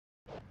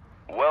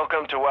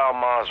Welcome to Al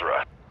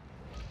Mazrah.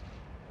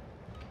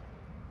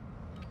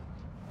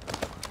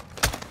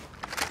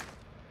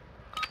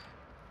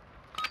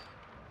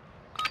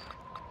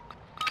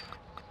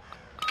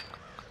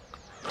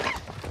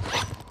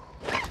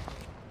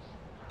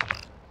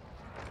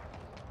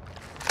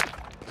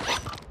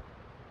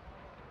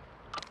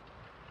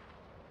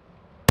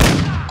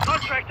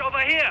 Contract over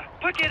here!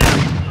 Pick it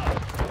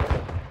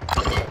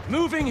up!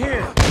 Moving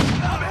here!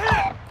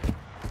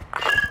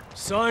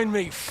 Sign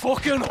me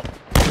fucking up!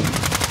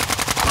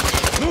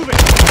 Moving!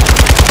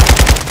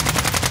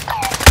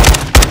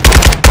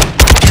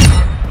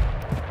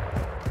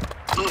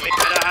 Moving,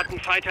 better hat einen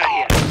Fighter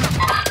hier.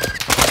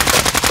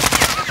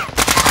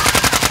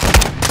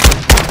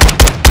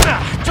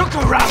 Took a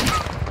round!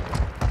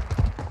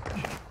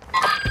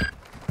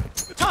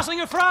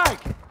 Tossing a frag!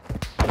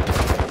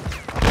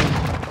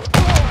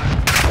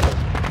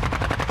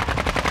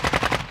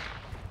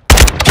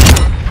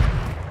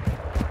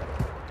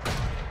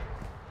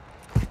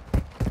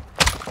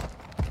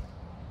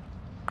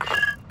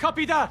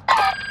 Copy that!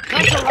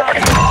 Cancel that!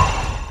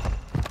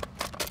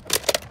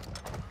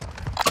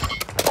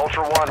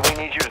 Ultra One, we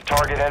need you to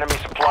target enemy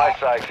supply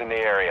sites in the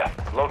area.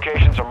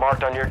 Locations are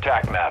marked on your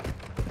TAC map.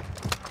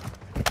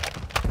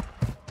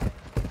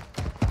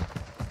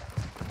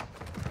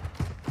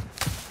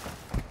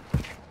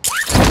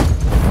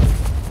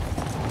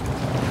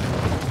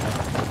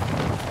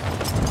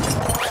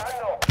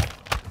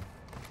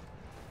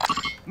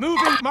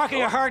 Moving,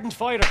 marking a hardened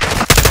fighter.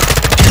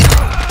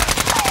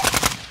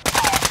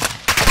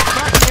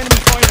 Enemy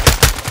fighter.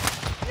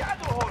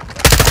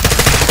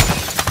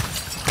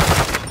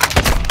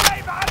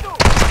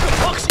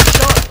 Fuck's he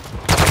shot?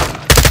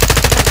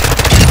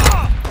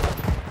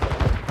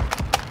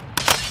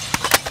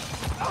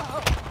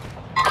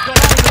 Got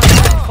out of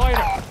the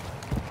fighter.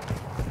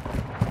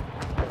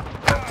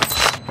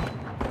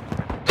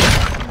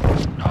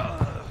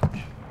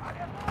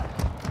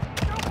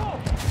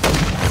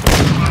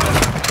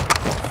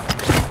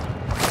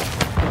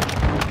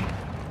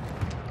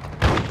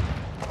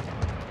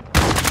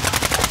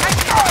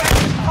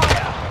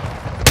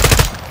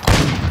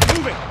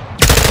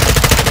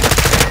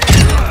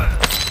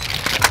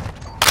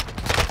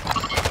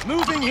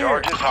 Moving here.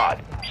 Charge is hot.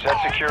 Set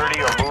security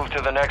or move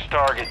to the next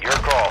target. Your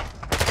call.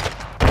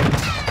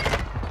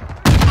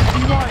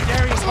 Rewind,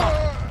 area's hot.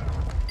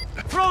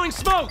 Throwing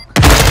smoke!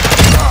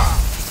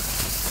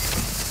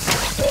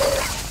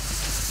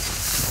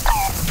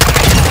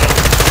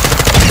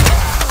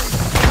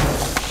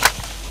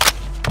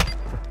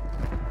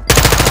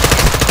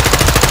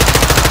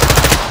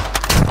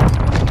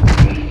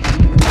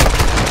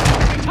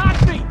 Attack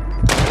me!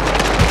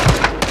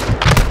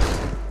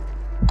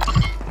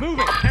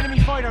 Moving, enemy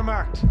fighter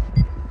marked.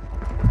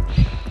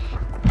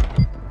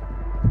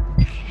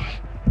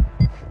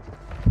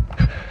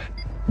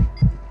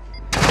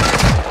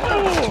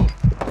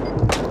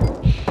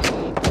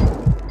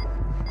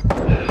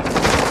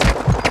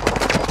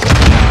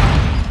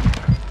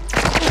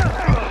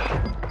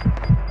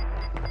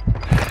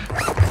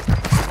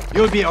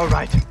 You'll be all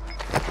right.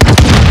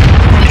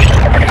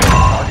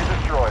 Target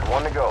destroyed.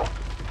 One to go.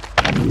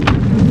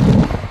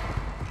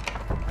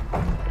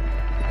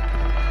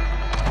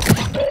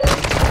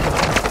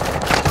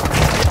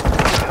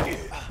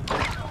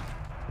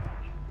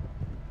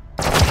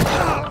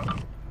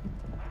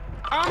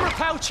 Armor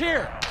pouch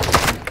here.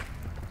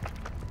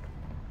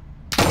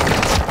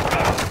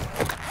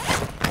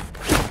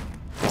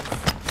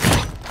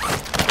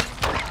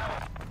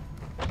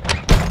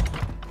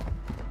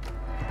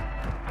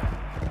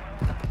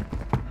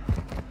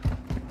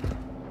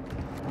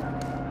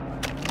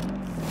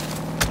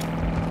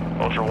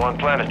 Ultra One,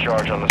 plant a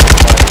charge on the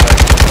supply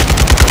site.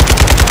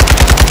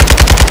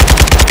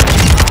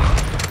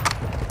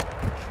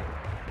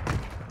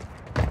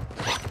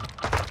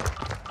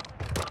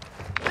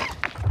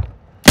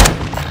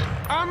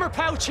 Armor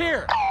pouch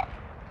here.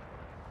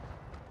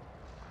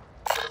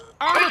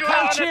 Armor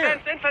pouch here.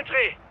 Advanced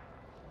Infantry!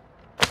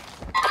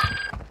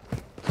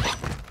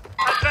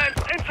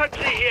 Advanced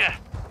Infantry here!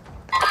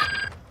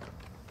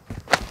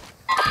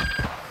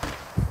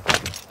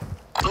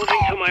 Moving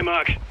to my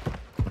mark.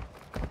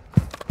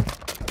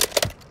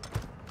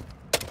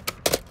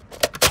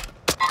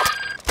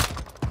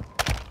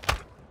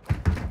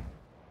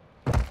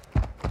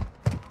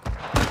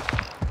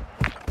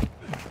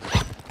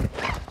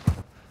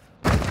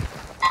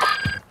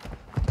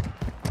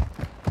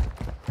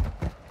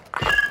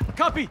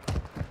 Copy.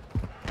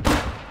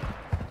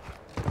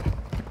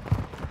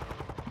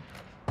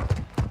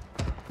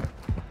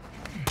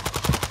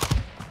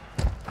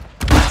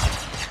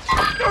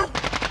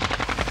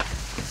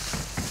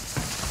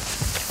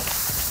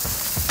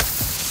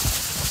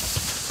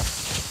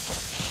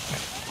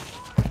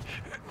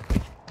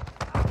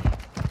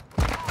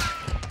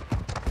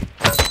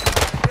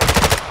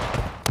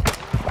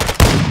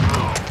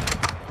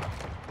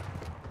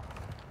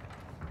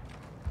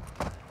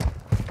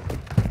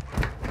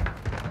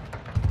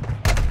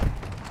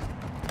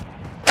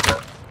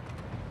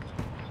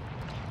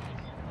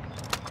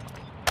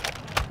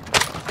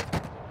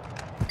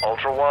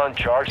 Ultra One,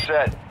 charge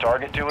set.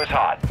 Target 2 is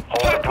hot.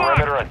 Hold the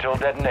perimeter until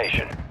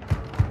detonation.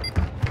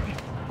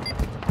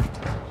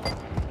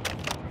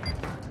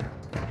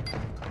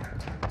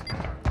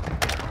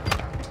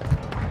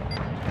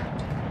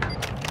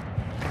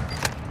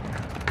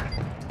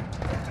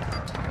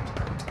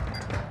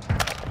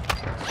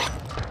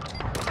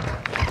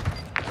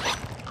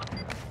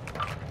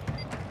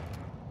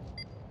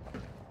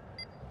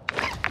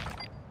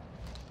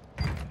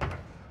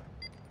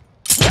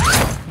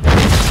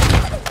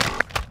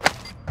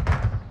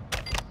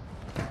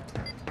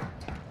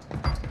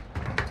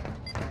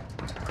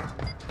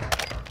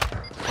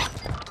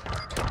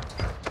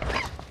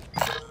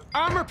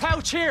 Armor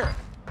pouch here!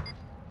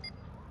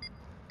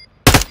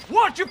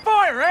 Watch your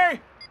fire, eh?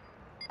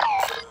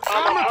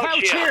 Armor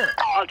pouch here!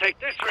 I'll take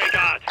this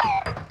regard.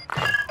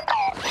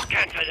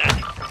 Cancel that.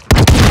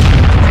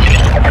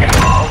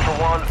 Ultra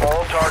One,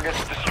 all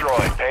targets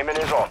destroyed. Payment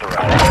is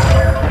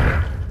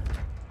authorized.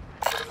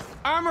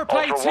 Armor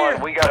plates Ultra here!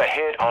 One, we got a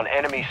hit on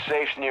enemy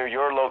safes near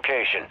your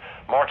location.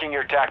 Marking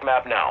your TAC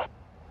map now.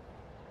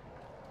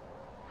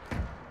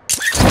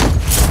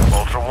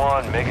 Ultra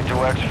One, make it to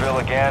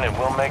exfil again and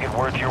we'll make it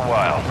worth your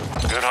while.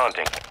 Good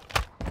hunting.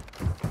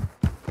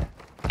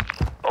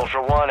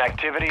 Ultra One,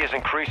 activity is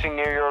increasing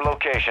near your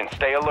location.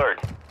 Stay alert.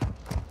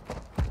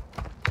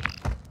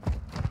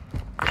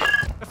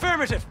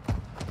 Affirmative!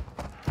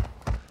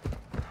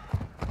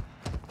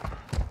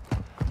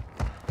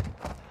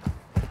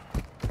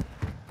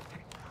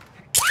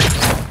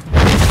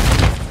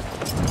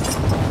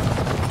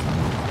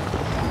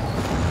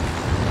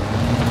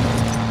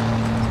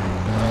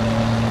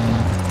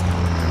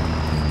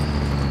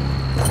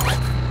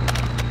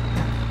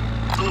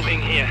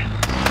 Moving here.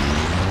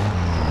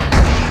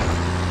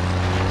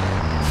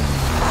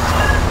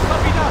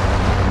 Copy that!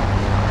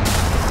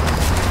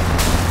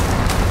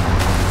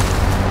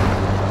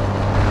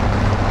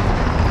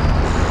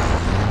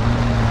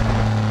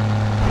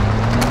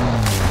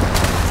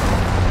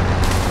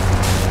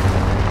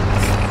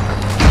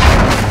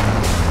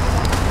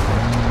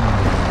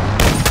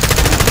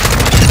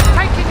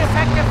 Taking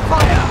effective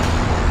fire!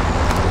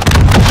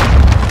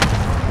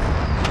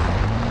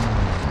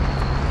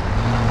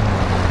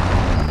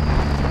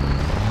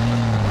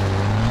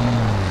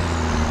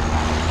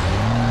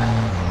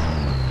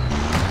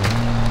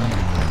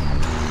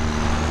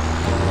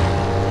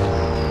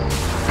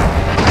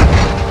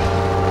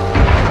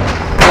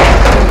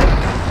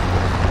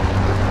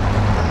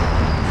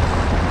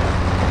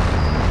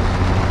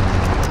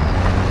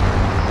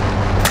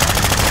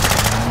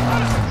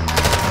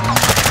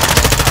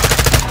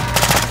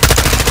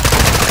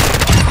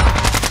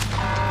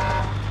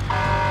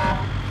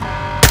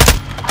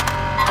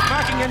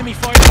 Enemy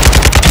fire!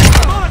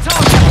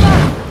 Molotov!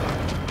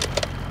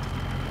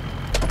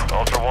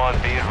 Ultra One,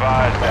 be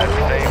advised that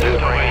safe is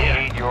bringing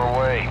heat your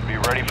way. Be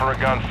ready for a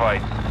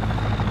gunfight.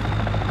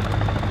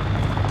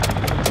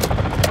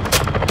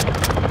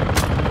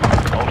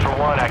 Ultra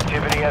One,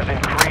 activity has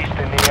increased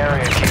in the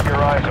area. Keep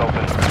your eyes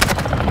open.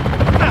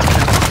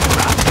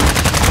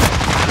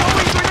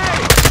 Throwing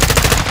grenade!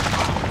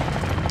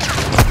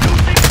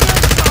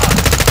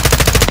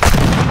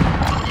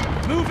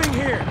 Moving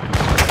here!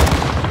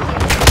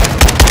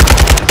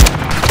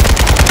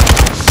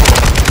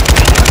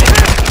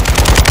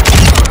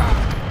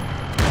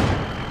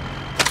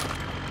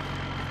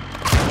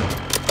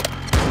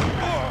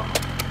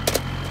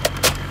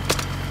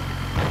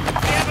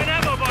 We have an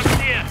ammo box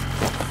here.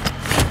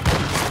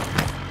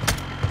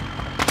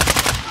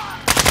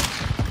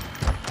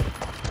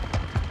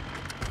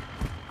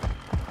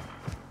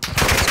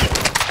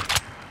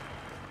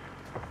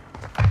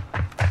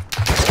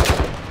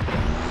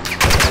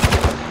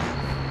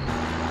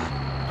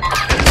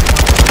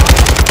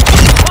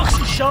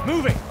 Boxy shot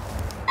moving!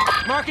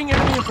 Marking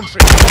enemy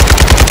infantry.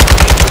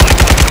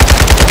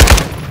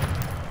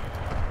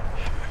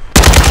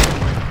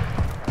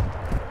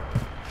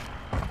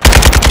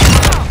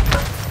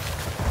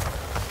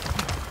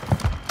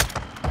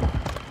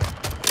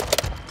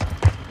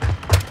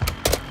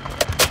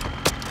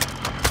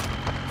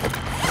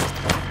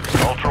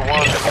 Ultra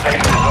One, the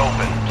safe is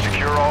open.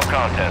 Secure all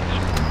contents.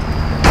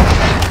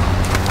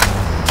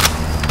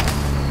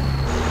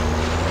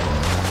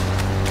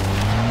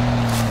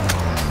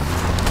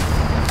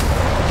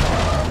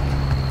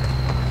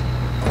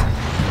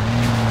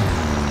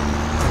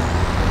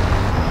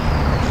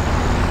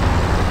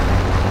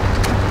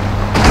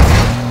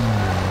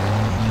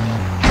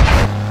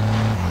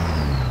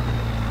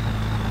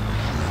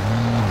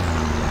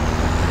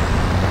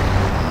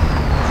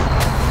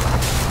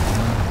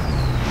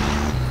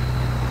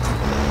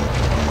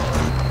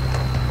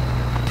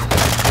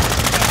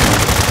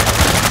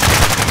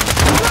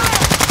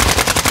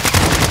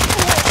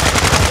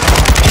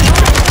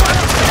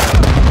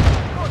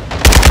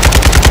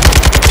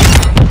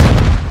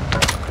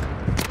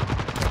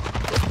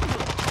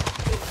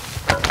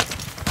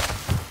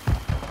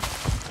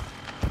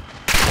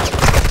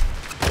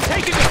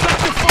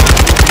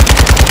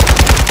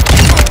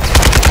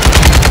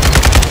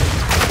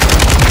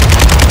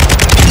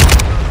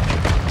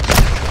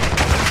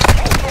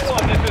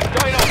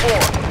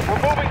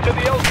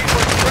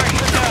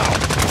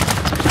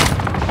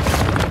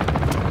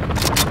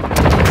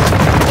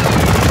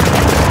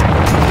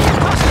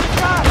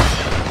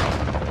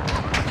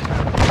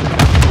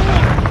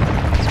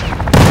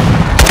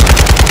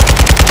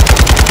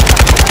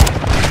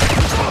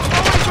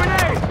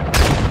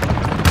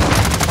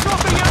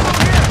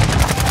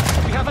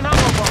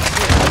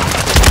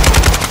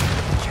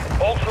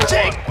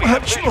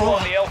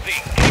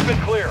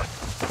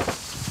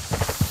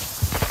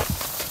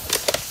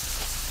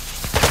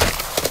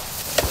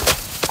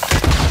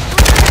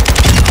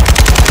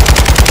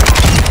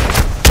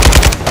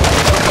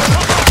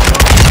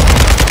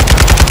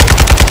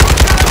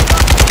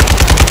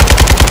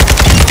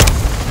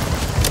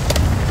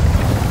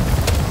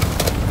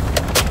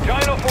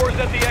 Dino 4 is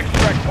at the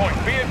extract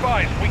point. Be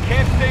advised, we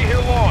can't stay here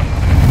long.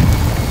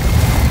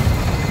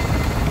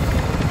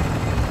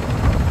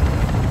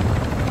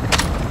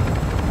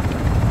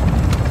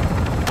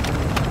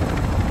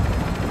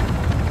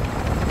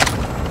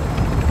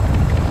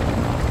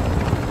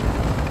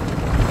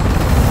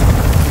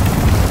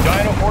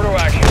 Dino 4 to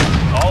action.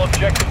 All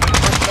objectives and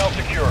personnel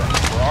secure.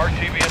 We're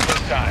RTV at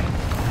this time.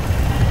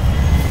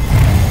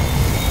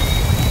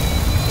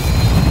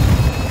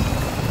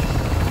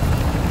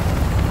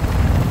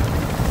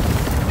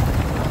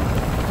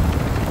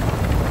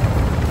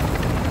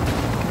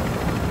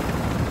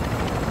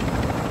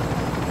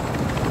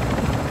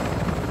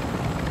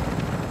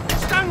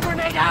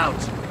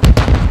 Out!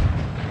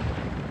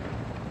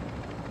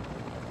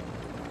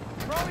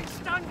 Throwing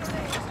stun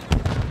grenades!